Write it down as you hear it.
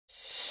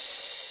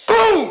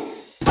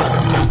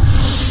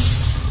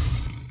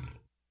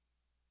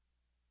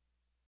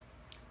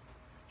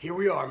Here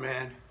we are,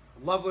 man.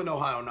 Loveland,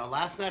 Ohio. Now,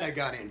 last night I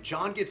got in.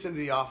 John gets into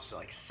the office at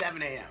like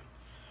 7 a.m.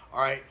 All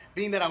right.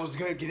 Being that I was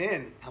going to get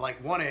in at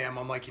like 1 a.m.,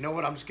 I'm like, you know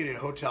what? I'm just getting a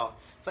hotel.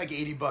 It's like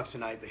 80 bucks a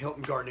night. The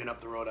Hilton Garden Inn up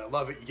the road. I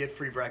love it. You get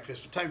free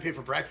breakfast. By the time you pay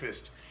for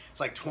breakfast,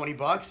 it's like 20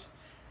 bucks.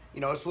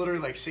 You know, it's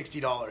literally like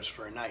 $60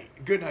 for a night.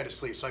 A good night of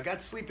sleep. So I got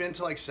to sleep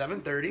until like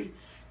 7:30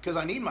 because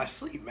I need my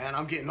sleep, man.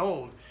 I'm getting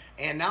old.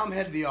 And now I'm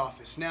headed to the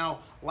office. Now,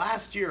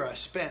 last year I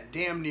spent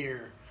damn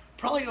near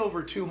probably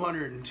over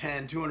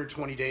 210,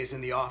 220 days in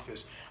the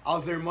office. I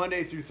was there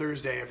Monday through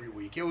Thursday every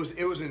week. It was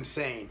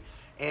insane.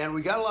 And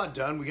we got a lot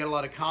done. We got a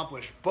lot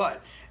accomplished. But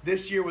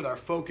this year, with our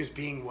focus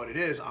being what it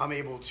is, I'm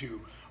able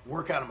to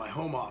work out of my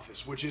home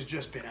office, which has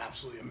just been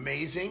absolutely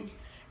amazing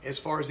as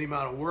far as the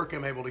amount of work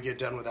I'm able to get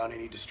done without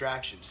any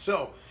distractions.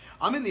 So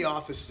I'm in the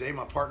office today.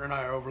 My partner and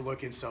I are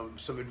overlooking some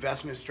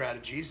investment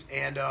strategies,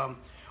 and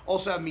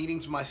also have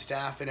meetings with my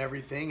staff and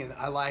everything. And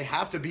I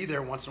have to be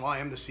there once in a while. I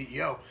am the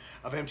CEO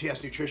of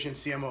MTS Nutrition,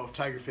 CMO of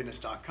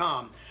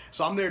TigerFitness.com.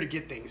 So I'm there to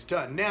get things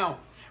done. Now,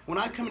 when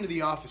I come into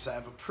the office, I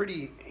have a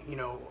pretty,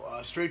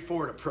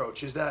 straightforward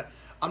approach. Is that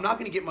I'm not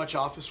going to get much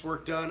office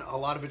work done. A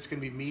lot of it's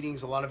going to be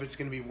meetings. A lot of it's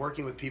going to be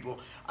working with people.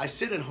 I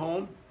sit at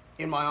home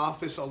in my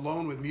office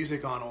alone with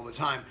music on all the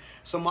time.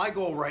 So my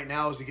goal right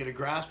now is to get a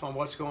grasp on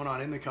what's going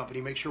on in the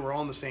company, make sure we're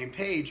all on the same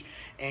page,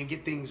 and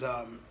get things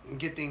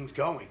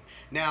going.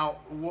 Now,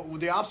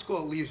 the obstacle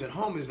it leaves at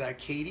home is that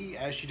Katie,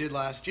 as she did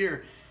last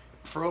year,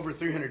 for over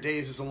 300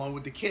 days is alone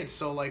with the kids.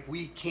 So like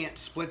we can't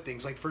split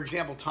things. Like for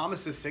example,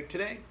 Thomas is sick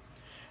today.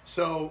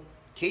 So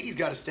Katie's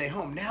got to stay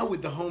home. Now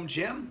with the home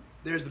gym,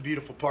 there's the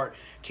beautiful part.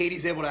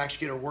 Katie's able to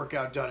actually get her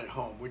workout done at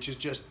home, which is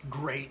just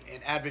great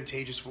and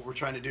advantageous for what we're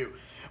trying to do.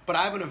 But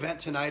I have an event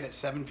tonight at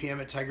 7 p.m.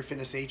 at Tiger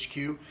Fitness HQ,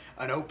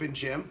 an open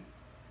gym.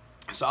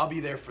 So I'll be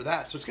there for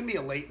that. So it's going to be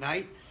a late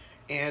night.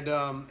 And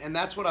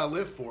that's what I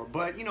live for.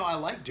 But, I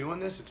like doing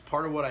this. It's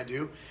part of what I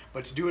do.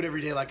 But to do it every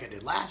day like I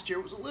did last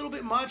year was a little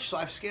bit much. So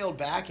I've scaled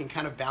back and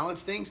kind of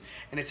balanced things.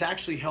 And it's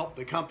actually helped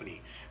the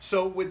company.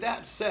 So with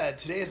that said,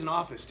 today is an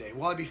office day.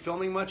 Will I be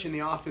filming much in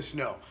the office?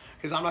 No.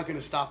 Because I'm not going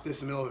to stop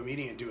this in the middle of a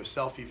meeting and do a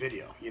selfie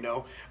video,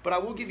 But I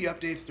will give you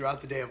updates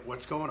throughout the day of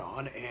what's going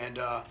on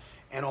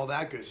and all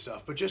that good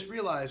stuff. But just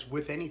realize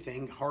with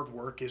anything, hard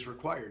work is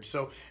required.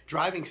 So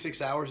driving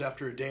 6 hours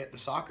after a day at the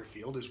soccer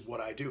field is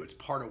what I do. It's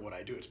part of what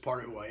I do. It's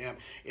part of who I am.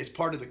 It's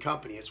part of the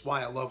company. It's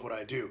why I love what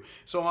I do.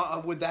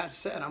 So with that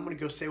said, I'm going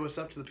to go say what's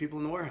up to the people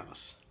in the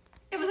warehouse.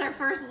 It was our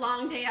first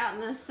long day out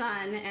in the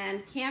sun,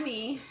 and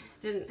Cammie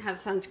didn't have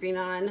sunscreen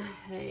on.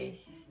 Hey,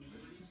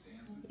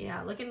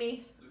 yeah, look at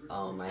me.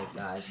 Oh my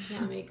gosh,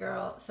 Cammie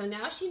girl. So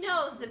now she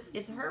knows that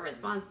it's her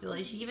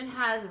responsibility. She even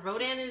has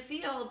Rodan and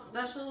Field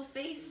special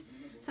face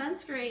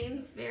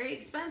sunscreen, very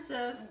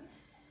expensive.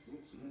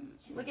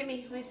 Look at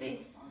me, let me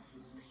see.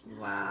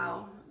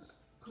 Wow.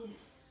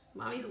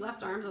 Mommy's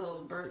left arm's a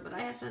little burnt, but I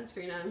had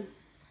sunscreen on.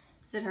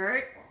 Does it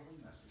hurt?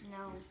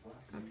 No.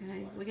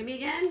 Okay, look at me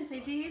again,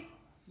 say cheese.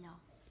 No.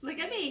 Look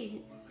at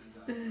me.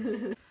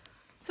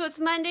 So it's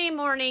Monday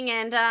morning,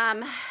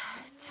 and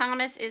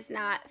Thomas is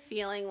not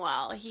feeling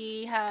well.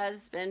 He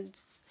has been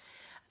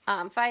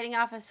fighting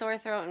off a sore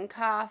throat and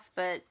cough,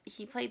 but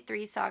he played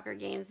 3 soccer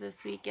games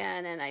this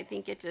weekend, and I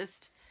think it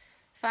just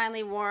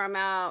finally wore him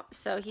out.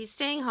 So he's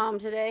staying home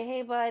today.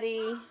 Hey,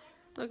 buddy.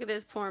 Look at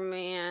this poor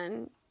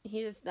man.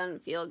 He just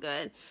doesn't feel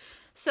good.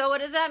 So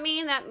what does that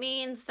mean? That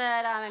means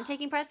that I'm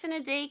taking Preston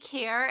to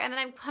daycare, and then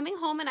I'm coming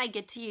home and I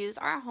get to use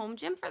our home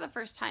gym for the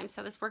first time.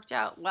 So this worked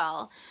out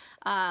well.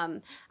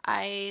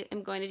 I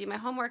am going to do my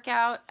home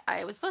workout.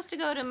 I was supposed to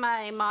go to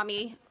my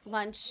mommy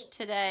lunch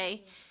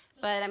today,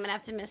 but I'm going to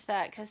have to miss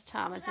that because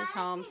Thomas is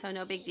home, so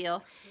no big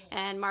deal.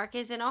 And Mark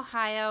is in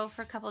Ohio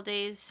for a couple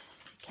days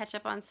to catch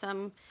up on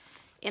some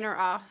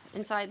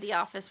inside the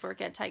office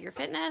work at Tiger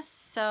Fitness.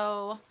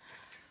 So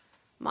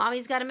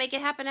Mommy's got to make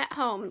it happen at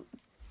home.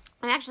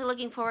 I'm actually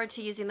looking forward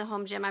to using the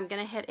home gym. I'm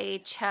going to hit a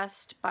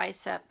chest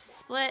bicep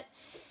split.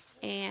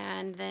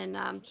 And then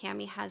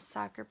Cammie has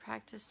soccer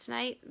practice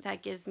tonight.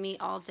 That gives me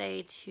all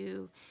day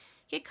to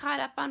get caught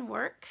up on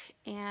work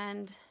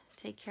and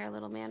take care of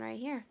little man right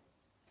here.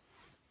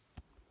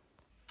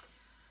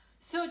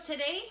 So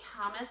today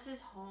Thomas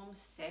is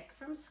homesick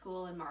from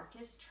school and Mark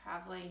is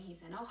traveling.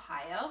 He's in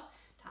Ohio.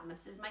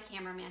 Thomas is my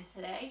cameraman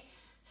today.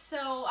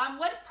 So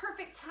what a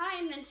perfect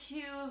time then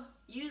to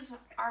use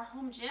our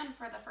home gym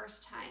for the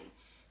first time.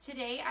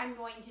 Today I'm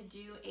going to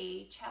do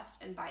a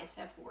chest and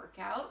bicep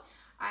workout.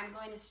 I'm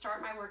going to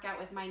start my workout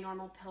with my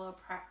normal pillar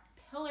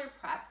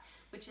prep,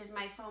 which is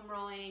my foam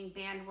rolling,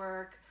 band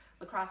work,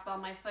 lacrosse ball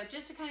on my foot,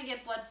 just to kind of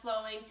get blood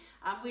flowing.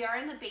 We are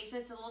in the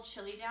basement, it's a little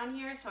chilly down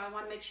here, so I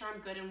want to make sure I'm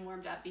good and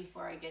warmed up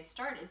before I get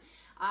started.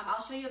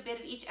 I'll show you a bit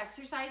of each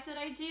exercise that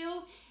I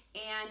do,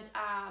 and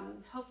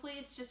hopefully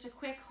it's just a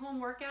quick home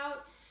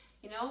workout.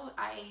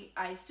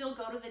 I still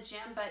go to the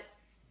gym, but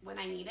when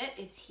I need it,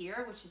 it's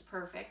here, which is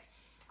perfect.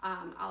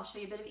 I'll show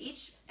you a bit of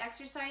each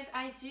exercise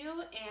I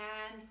do,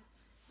 and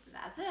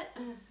that's it.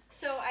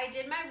 So I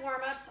did my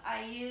warm-ups.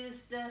 I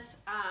used this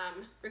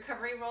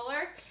recovery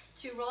roller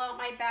to roll out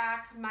my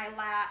back, my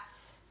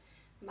lats,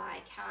 my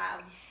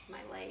calves, my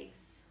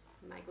legs,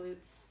 my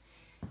glutes.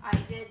 I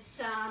did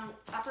some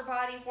upper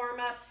body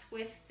warm-ups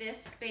with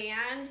this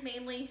band,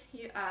 mainly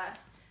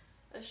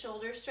a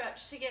shoulder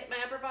stretch to get my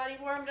upper body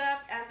warmed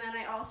up, and then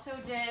I also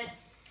did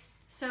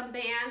some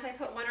bands. I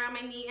put one around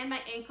my knee and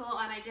my ankle,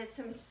 and I did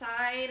some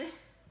side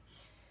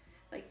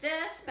like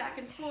this, back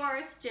and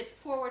forth, did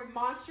forward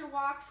monster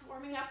walks,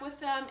 warming up with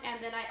them,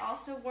 and then I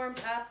also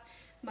warmed up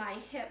my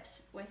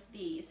hips with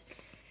these.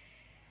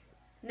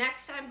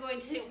 Next, I'm going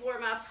to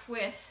warm up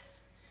with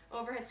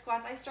overhead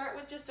squats. I start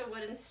with just a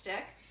wooden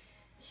stick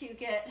to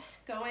get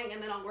going,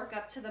 and then I'll work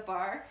up to the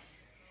bar.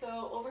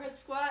 So overhead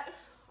squat,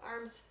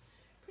 arms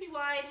pretty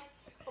wide,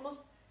 almost,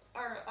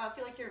 or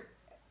feel like you're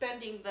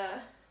bending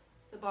the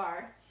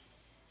bar.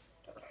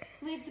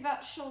 Legs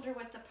about shoulder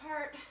width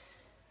apart.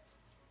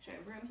 Should I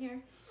have room here?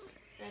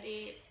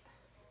 Ready,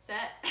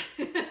 set.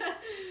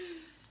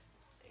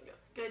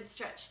 Good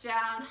stretch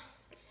down.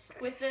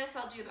 With this,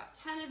 I'll do about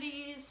 10 of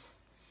these,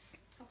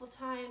 a couple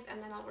times,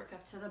 and then I'll work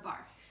up to the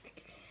bar.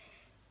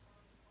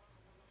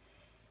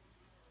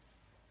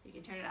 You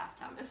can turn it off,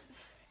 Thomas.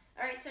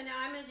 All right, so now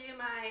I'm gonna do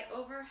my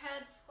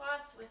overhead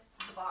squats with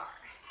the bar.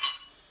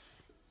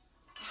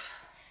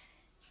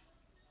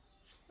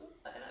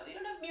 We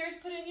don't have mirrors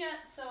put in yet,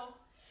 so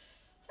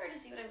it's hard to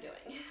see what I'm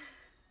doing.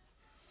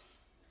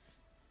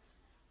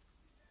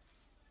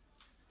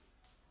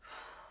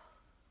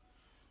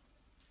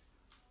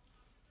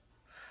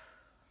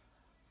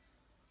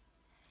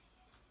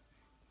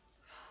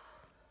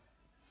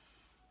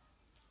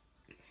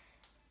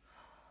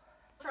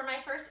 For my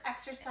first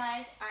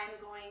exercise, I'm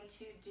going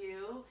to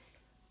do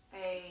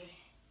a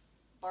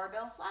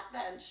barbell flat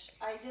bench.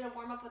 I did a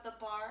warm up with a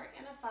bar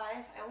and a 5.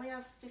 I only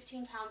have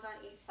 15 pounds on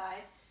each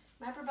side.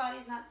 My upper body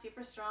is not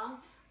super strong.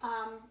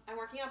 I'm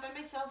working out by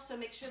myself, so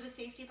make sure the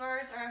safety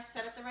bars are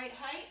set at the right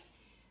height.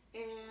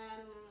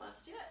 And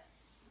let's do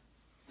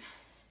it.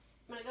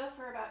 I'm gonna go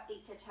for about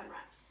 8 to 10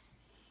 reps.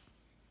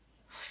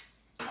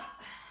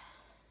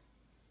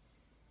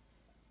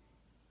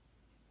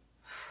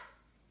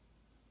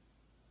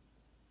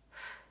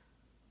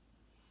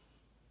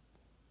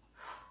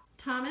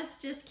 Thomas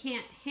just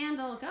can't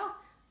handle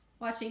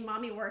watching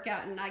mommy work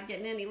out and not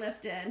getting any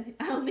lift in.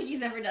 I don't think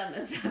he's ever done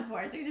this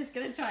before, so he's just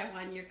gonna try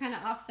one. You're kind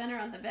of off center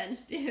on the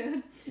bench,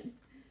 dude.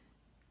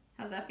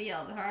 How's that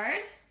feel? Is it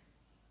hard?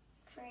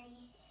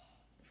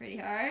 Pretty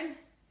hard?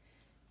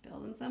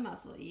 Building some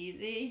muscle,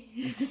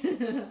 easy.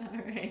 All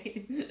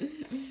right.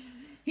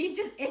 He's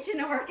just itching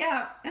to work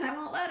out, and I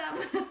won't let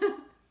him.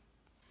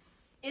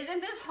 Isn't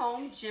this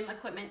home gym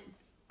equipment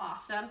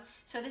awesome?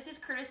 So this is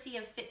courtesy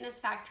of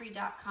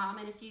fitnessfactory.com,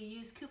 and if you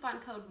use coupon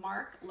code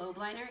Marc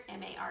Lobliner,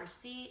 MARC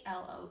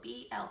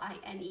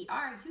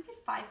LOBLINER, you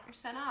get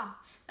 5% off.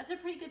 That's a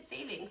pretty good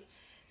savings.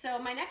 So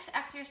my next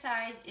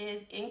exercise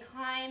is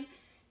incline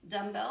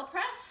dumbbell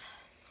press.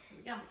 Here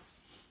we go.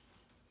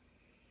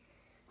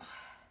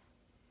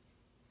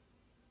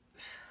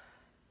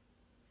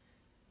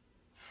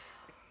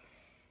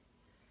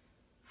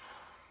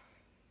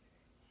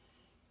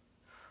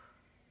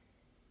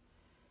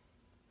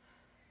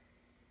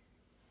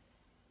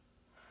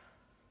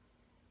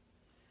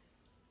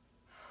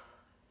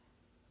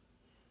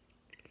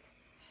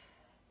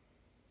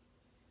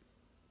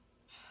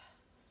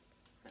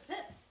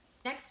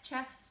 Next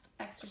chest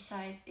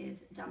exercise is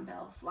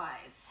dumbbell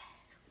flies.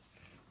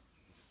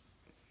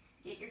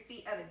 Get your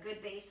feet at a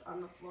good base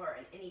on the floor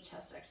in any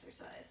chest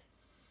exercise.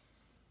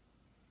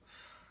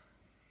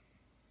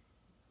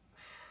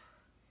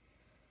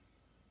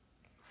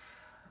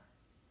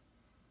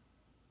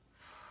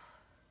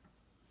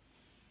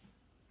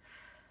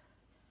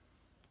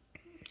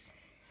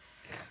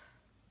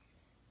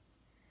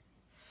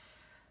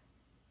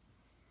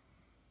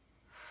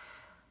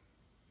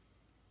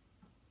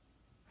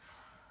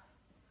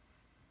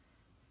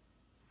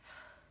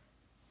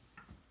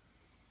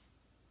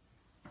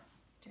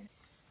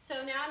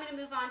 So now I'm going to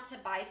move on to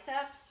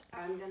biceps.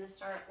 I'm going to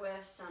start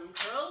with some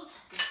curls.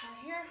 These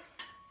are here.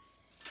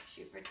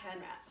 Shoot for 10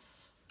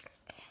 reps.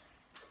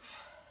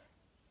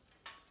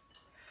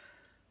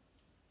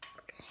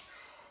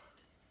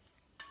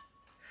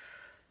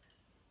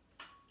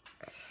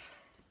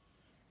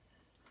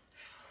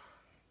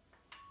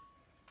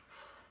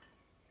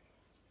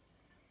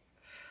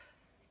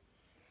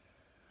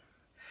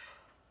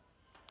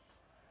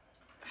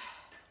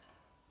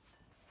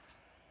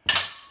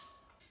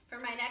 For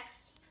my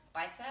next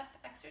bicep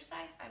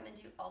exercise, I'm going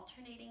to do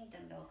alternating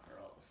dumbbell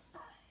curls.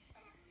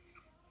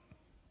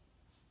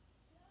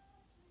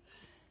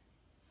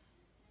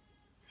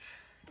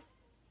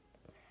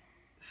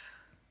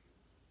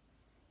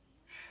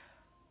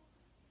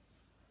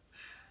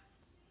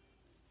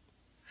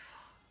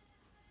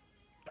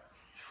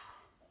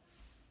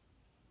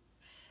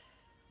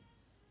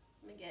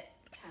 I'm going to get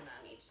 10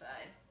 on each side.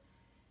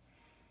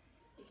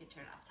 You can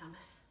turn it off,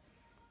 Thomas.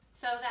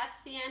 So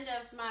that's the end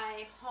of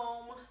my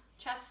home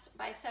chest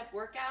bicep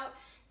workout.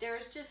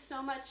 There's just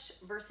so much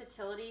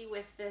versatility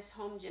with this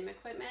home gym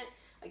equipment.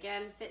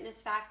 Again,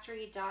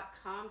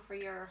 fitnessfactory.com for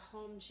your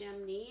home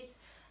gym needs.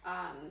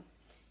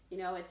 You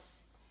know,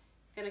 it's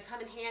gonna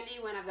come in handy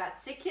when I've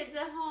got sick kids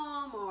at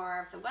home,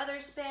 or if the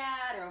weather's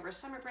bad, or over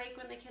summer break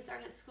when the kids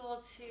aren't at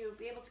school, to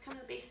be able to come to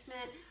the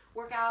basement,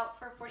 work out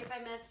for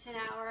 45 minutes to an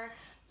hour,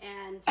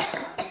 and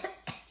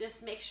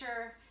just make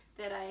sure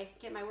that I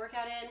get my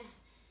workout in,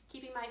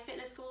 keeping my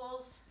fitness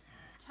goals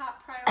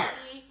top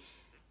priority,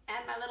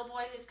 and my little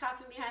boy who's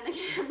coughing behind the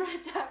camera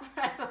top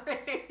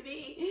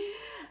priority.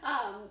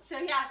 So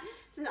yeah,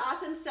 it's an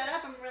awesome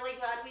setup. I'm really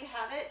glad we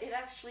have it. It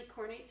actually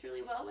coordinates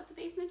really well with the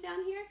basement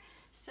down here.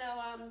 So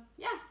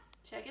yeah,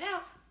 check it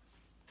out.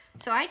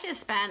 So I just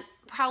spent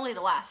probably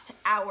the last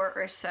hour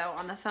or so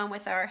on the phone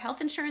with our health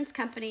insurance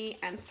company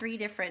and 3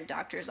 different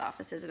doctor's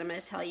offices, and I'm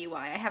going to tell you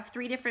why. I have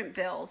 3 different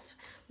bills.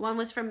 One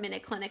was from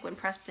Minute Clinic when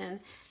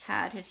Preston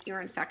had his ear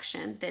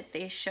infection that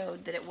they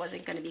showed that it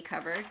wasn't going to be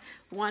covered.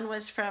 One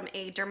was from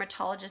a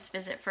dermatologist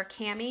visit for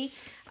Cammie,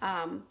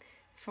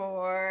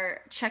 for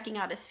checking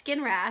out a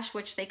skin rash,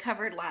 which they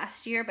covered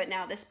last year, but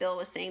now this bill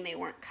was saying they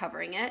weren't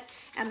covering it.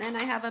 And then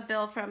I have a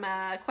bill from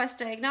Quest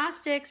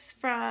Diagnostics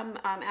from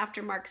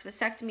after Marc's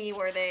vasectomy,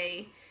 where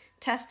they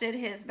tested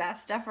his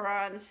vas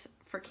deferens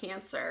for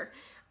cancer.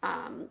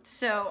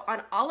 So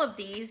on all of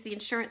these, the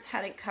insurance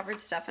hadn't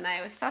covered stuff, and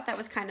I thought that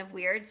was kind of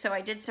weird. So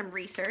I did some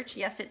research.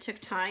 Yes, it took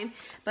time,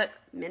 but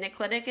Minute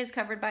Clinic is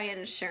covered by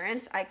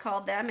insurance. I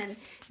called them, and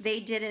they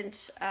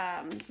didn't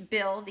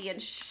bill the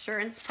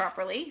insurance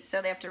properly,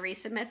 so they have to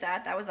resubmit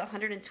that. That was a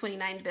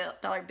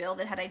 $129 bill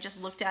that had I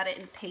just looked at it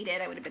and paid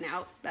it, I would have been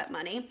out that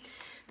money.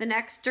 The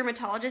next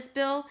dermatologist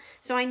bill,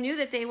 so I knew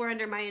that they were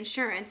under my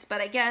insurance, but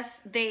I guess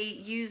they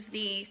use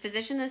the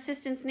physician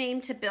assistant's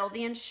name to bill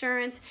the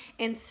insurance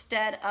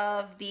instead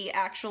of the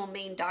actual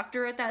main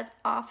doctor at that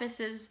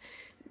office's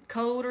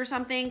code or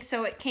something.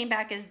 So it came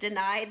back as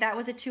denied. That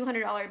was a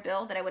 $200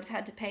 bill that I would have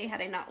had to pay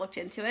had I not looked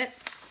into it.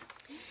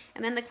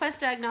 And then the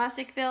Quest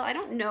Diagnostic bill, I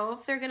don't know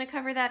if they're going to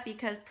cover that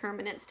because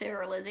permanent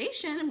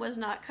sterilization was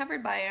not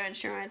covered by our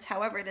insurance.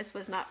 However, this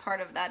was not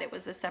part of that. It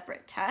was a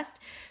separate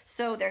test.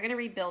 So they're going to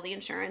rebill the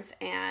insurance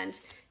and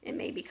it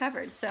may be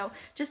covered. So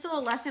just a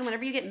little lesson,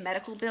 whenever you get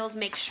medical bills,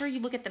 make sure you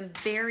look at them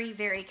very,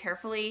 very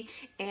carefully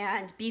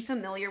and be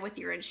familiar with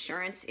your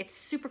insurance. It's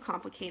super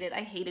complicated.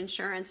 I hate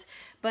insurance,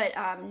 but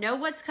know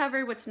what's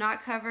covered, what's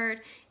not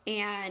covered,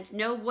 and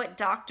know what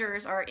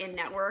doctors are in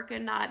network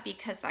and not,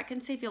 because that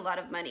can save you a lot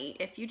of money.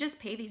 If you just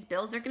pay these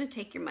bills, they're going to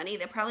take your money.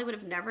 They probably would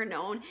have never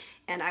known,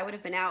 and I would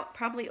have been out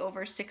probably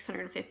over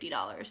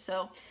 $650.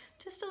 So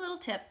just a little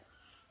tip.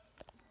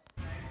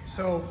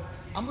 So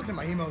I'm looking at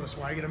my email this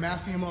morning. I get a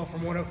mass email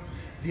from one of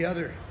the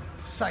other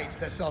sites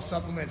that sell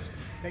supplements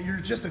that you're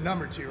just a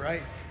number to,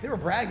 right? They were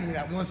bragging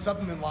that one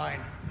supplement line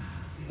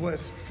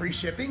was free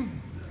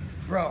shipping.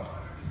 Bro,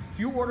 if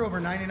you order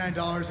over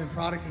 $99 in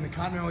product in the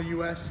continental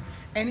US,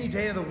 any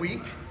day of the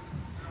week,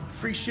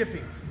 free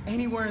shipping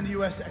anywhere in the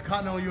US, at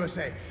continental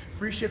USA.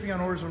 Free shipping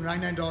on orders over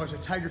 $99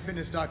 at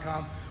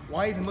tigerfitness.com.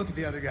 Why even look at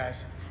the other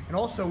guys? And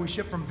also, we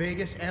ship from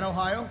Vegas and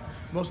Ohio.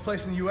 Most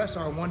places in the US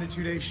are a 1 to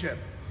 2 day ship.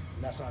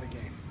 And that's not a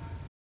game.